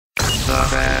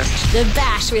The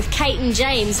Bash with Kate and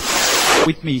James.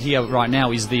 With me here right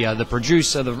now is the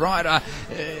producer, the writer,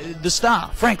 the star,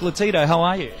 Frank Latito. How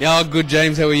are you? Yeah, good,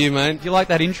 James. How are you, mate? Do you like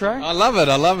that intro? I love it.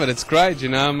 I love it. It's great. You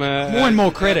know, more and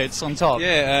more credits on top.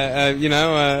 Yeah,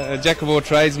 a jack of all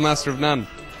trades, master of none.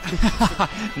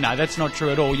 No, that's not true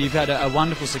at all. You've had a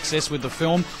wonderful success with the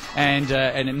film, and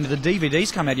the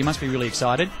DVD's come out. You must be really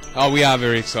excited. Oh, we are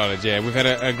very excited. Yeah, we've had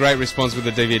a great response with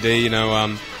the DVD. You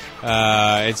know,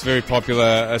 it's very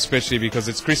popular, especially because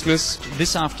it's Christmas.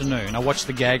 This afternoon, I watched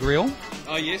the gag reel.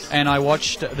 Oh, yes. And I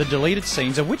watched the deleted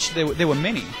scenes, of which there were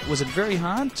many. Was it very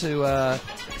hard to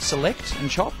select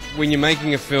and chop? When you're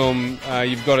making a film,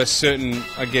 you've got a certain,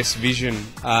 I guess, vision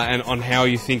and on how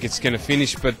you think it's going to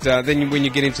finish. But then when you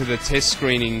get into the test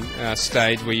screening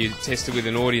stage, where you test it with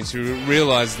an audience, you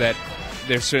realise that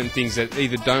there are certain things that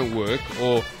either don't work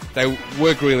or they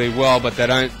work really well, but they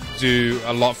don't do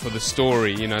a lot for the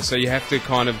story. You know, so you have to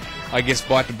kind of, I guess,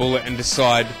 bite the bullet and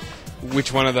decide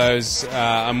which one of those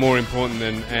are more important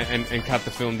and cut the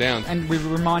film down. And we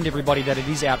remind everybody that it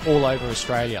is out all over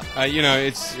Australia. You know,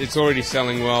 it's already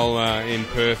selling well in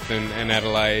Perth and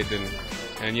Adelaide,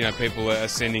 and you know, people are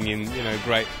sending in, you know,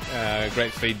 great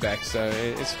feedback. So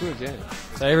it's good, yeah.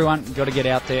 So everyone, you've got to get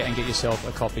out there and get yourself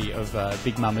a copy of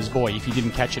Big Mama's Boy if you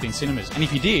didn't catch it in cinemas. And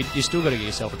if you did, you still got to get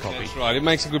yourself a copy. That's right. It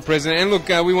makes a good present. And look,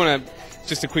 we want to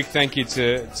just a quick thank you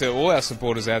to all our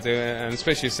supporters out there, and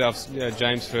especially yourself,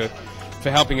 James, for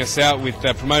helping us out with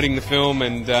promoting the film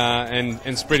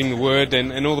and spreading the word,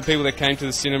 and all the people that came to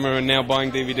the cinema and now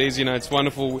buying DVDs. You know, it's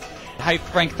wonderful. Hey,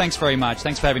 Frank, thanks very much.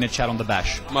 Thanks for having a chat on The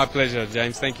Bash. My pleasure,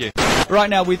 James. Thank you. Right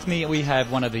now with me, we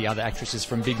have one of the other actresses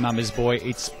from Big Mama's Boy.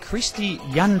 It's Kristi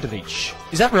Jandrich.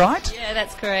 Is that right? Yeah,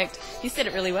 that's correct. You said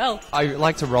it really well. I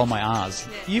like to roll my R's.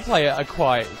 Yeah. You play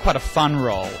quite a fun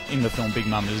role in the film Big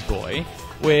Mama's Boy,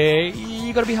 where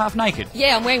you got to be half naked.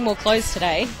 Yeah, I'm wearing more clothes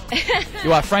today.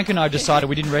 You are. Frank and I decided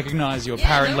we didn't recognise you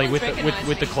apparently with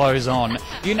the clothes on.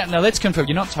 Now let's confirm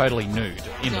you're not totally nude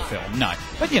in the film. No,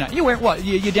 but you know you wear what?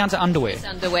 You're down to underwear. It's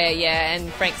underwear, yeah,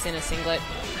 and Frank's in a singlet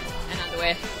and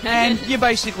underwear. And you're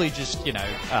basically just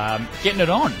getting it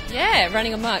on. Yeah,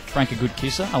 running amok. Frank a good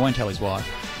kisser. I won't tell his wife.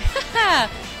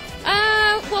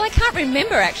 Well, I can't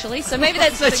remember actually, so maybe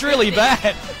that's really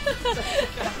bad.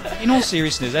 In all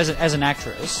seriousness, as an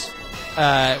actress,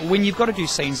 when you've got to do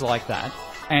scenes like that,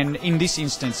 and in this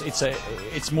instance,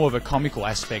 it's more of a comical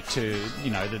aspect to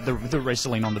the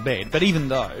wrestling on the bed. But even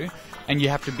though, and you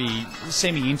have to be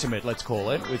semi-intimate, let's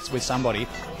call it, with somebody,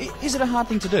 is it a hard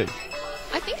thing to do?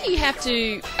 I think you have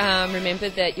to remember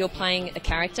that you're playing a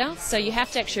character, so you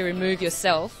have to actually remove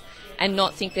yourself and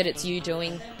not think that it's you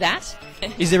doing that.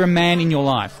 Is there a man in your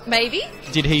life? Maybe.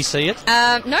 Did he see it?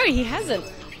 No, he hasn't.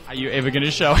 Are you ever going to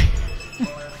show him?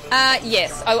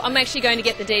 Yes. I'm actually going to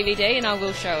get the DVD and I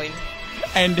will show him.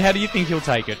 And how do you think he'll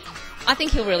take it? I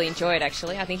think he'll really enjoy it,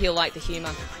 actually. I think he'll like the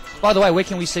humour. By the way, where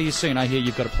can we see you soon? I hear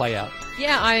you've got a play out.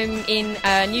 Yeah, I'm in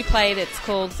a new play that's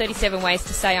called 37 Ways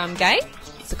to Say I'm Gay.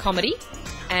 It's a comedy,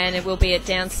 and it will be at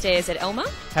Downstairs at Elmer.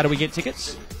 How do we get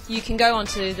tickets? You can go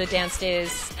onto the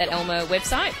Downstairs at Elmer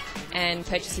website and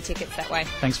purchase your tickets that way.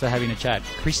 Thanks for having a chat.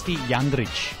 Kristi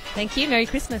Jandrich. Thank you. Merry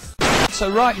Christmas. So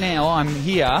right now I'm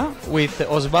here with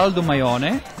Osvaldo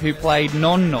Maione, who played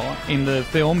Nonno in the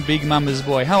film Big Mama's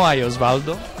Boy. How are you,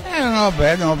 Osvaldo? Not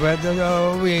bad.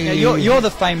 You're the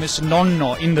famous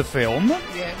Nonno in the film,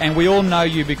 yeah. And we all know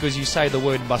you because you say the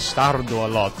word bastardo a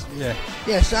lot. Yeah.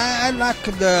 Yes, I like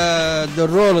the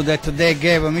role that they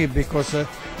gave me because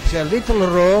it's a little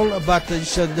role, but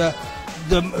it's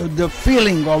the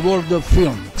feeling of all the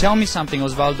film. Tell me something,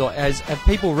 Osvaldo. Have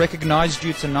people recognized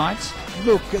you tonight?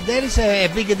 Look, there is a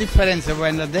big difference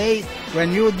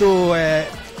when you do a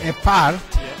part.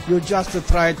 You just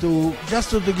try to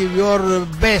give your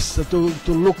best to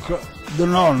look the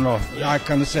Nonno, I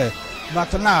can say.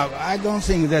 But now I don't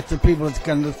think that the people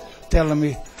can tell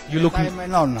me I'm a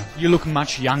Nonno. You look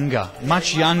much younger,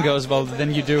 Osvaldo,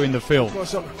 than you do in the film.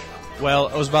 Well,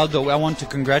 Osvaldo, I want to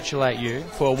congratulate you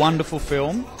for a wonderful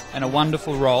film and a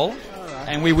wonderful role.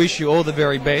 And we wish you all the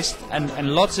very best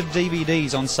and lots of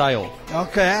DVDs on sale.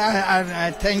 Okay,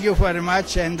 I thank you very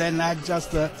much, and then I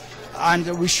just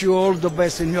and wish you all the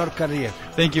best in your career.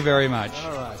 Thank you very much.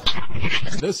 All right.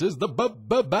 This is the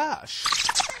Bash.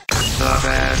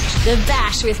 The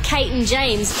Bash with Kate and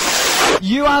James.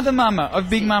 You are the mama of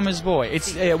Big Mama's Boy.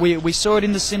 It's we saw it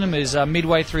in the cinemas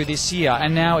midway through this year,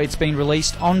 and now it's been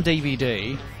released on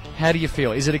DVD. How do you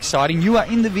feel? Is it exciting? You are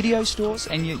in the video stores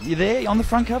and you're there on the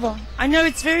front cover. I know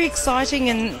it's very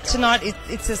exciting, and tonight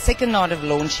it's the second night of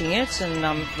launching it, and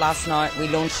last night we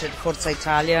launched at Forza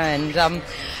Italia, and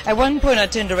at one point I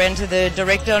turned around to the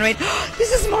director and went, oh,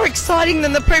 this is more exciting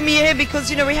than the premiere, because,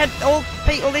 you know, we had all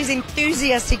these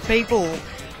enthusiastic people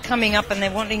coming up and they're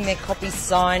wanting their copies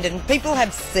signed, and people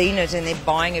have seen it and they're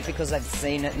buying it because they've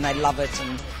seen it and they love it.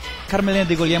 And Carmelina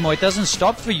Di Guglielmo, it doesn't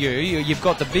stop for you. You've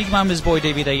got the Big Mama's Boy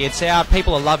DVD. It's out.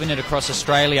 People are loving it across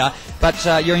Australia.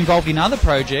 But you're involved in other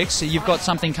projects. You've got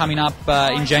something coming up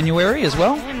in January as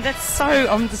well. And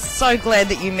I'm just so glad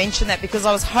that you mentioned that, because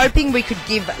I was hoping we could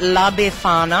give La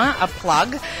Befana a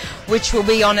plug, which will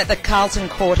be on at the Carlton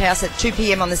Courthouse at 2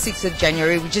 p.m. on the 6th of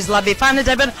January, which is La Befana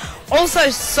Day. But also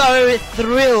so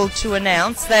thrilled to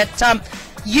announce that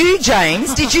you,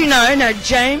 James, did you know? No,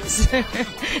 James.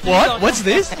 What? What's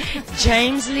this?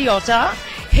 James Liotta.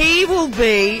 He will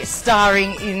be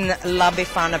starring in La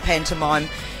Befana pantomime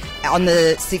on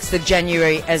the 6th of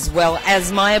January, as well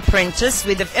as my apprentice,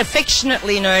 with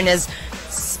affectionately known as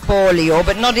Spoilio,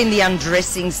 but not in the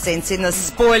undressing sense, in the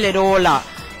spoilerola.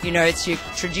 You know, it's your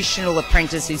traditional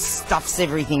apprentice who stuffs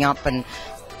everything up and,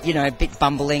 you know, a bit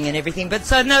bumbling and everything. But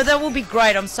so, no, that will be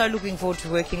great. I'm so looking forward to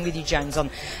working with you, James,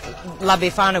 on La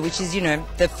Befana, which is, you know,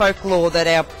 the folklore that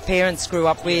our parents grew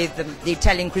up with, the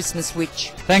Italian Christmas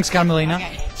witch. Thanks, Carmelina.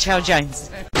 Okay. Ciao,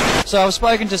 James. So I've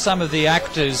spoken to some of the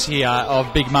actors here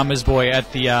of Big Mama's Boy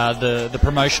at the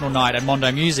promotional night at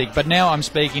Mondo Music, but now I'm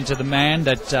speaking to the man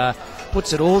that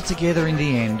puts it all together in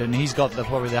the end, and he's got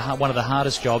probably one of the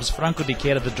hardest jobs. Franco Di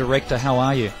Chiara, the director. How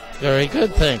are you? Very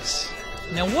good, thanks.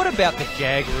 Now, what about the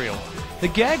gag reel? The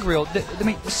gag reel, I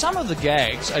mean, some of the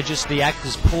gags are just the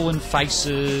actors pulling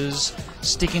faces,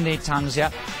 sticking their tongues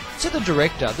out. To the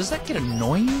director, does that get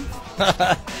annoying?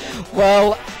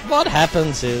 Well, what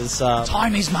happens is...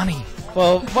 Time is money.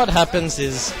 Well, what happens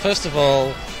is, first of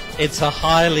all, it's a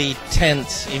highly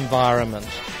tense environment,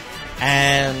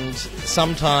 and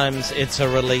sometimes it's a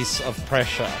release of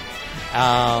pressure.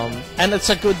 And it's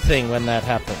a good thing when that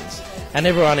happens. And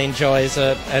everyone enjoys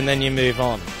it, and then you move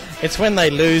on. It's when they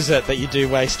lose it that you do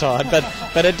waste time,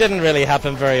 but it didn't really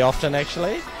happen very often,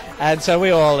 actually. And so we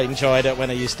all enjoyed it when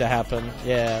it used to happen,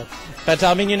 yeah. But,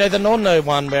 I mean, you know, the Nonno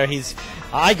one where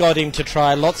I got him to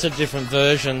try lots of different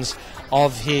versions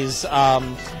of his,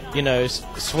 you know,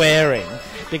 swearing,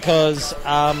 because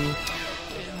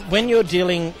when you're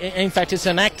dealing... In fact, it's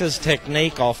an actor's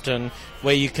technique often,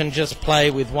 where you can just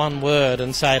play with one word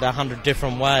and say it 100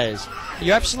 different ways.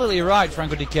 You're absolutely right,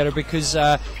 Franco Di Chiara, because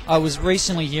I was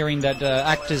recently hearing that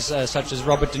actors such as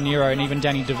Robert De Niro and even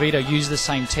Danny DeVito use the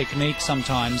same technique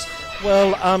sometimes.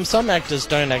 Well, some actors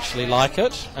don't actually like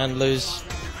it and lose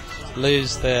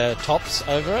their tops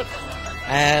over it,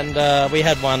 and we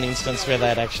had one instance where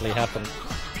that actually happened.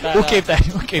 We'll keep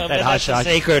that hush hush.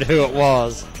 Secret who it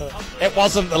was. It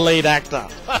wasn't the lead actor.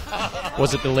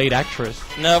 Was it the lead actress?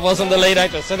 No, it wasn't the lead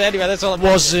actor. So anyway, that's all.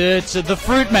 Was it the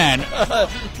fruit man?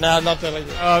 No, not the lead.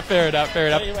 Oh, fair enough.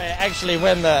 Anyway, actually,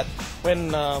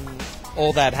 when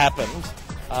all that happened,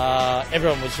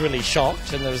 everyone was really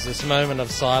shocked, and there was this moment of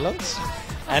silence,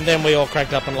 and then we all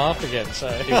cracked up and laughed again. So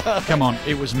come on,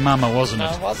 it was Mama, wasn't it?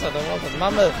 No, it wasn't.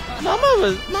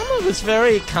 Mama was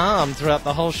very calm throughout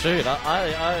the whole shoot.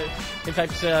 In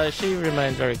fact, she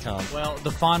remained very calm. Well,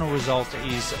 the final result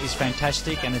is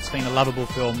fantastic, and it's been a lovable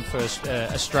film for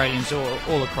Australians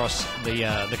all across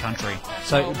the country.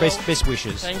 So best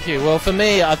wishes. Thank you. Well, for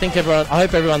me, I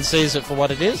hope everyone sees it for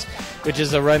what it is, which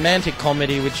is a romantic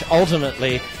comedy, which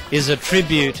ultimately is a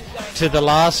tribute to the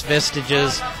last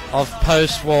vestiges of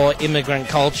post-war immigrant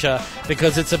culture,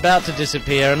 because it's about to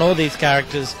disappear, and all these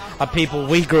characters are people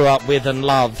we grew up with and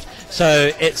loved.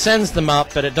 So it sends them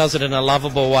up, but it does it in a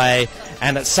lovable way,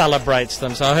 and it celebrates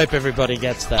them. So I hope everybody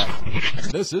gets that.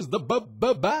 This is the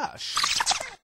Bash.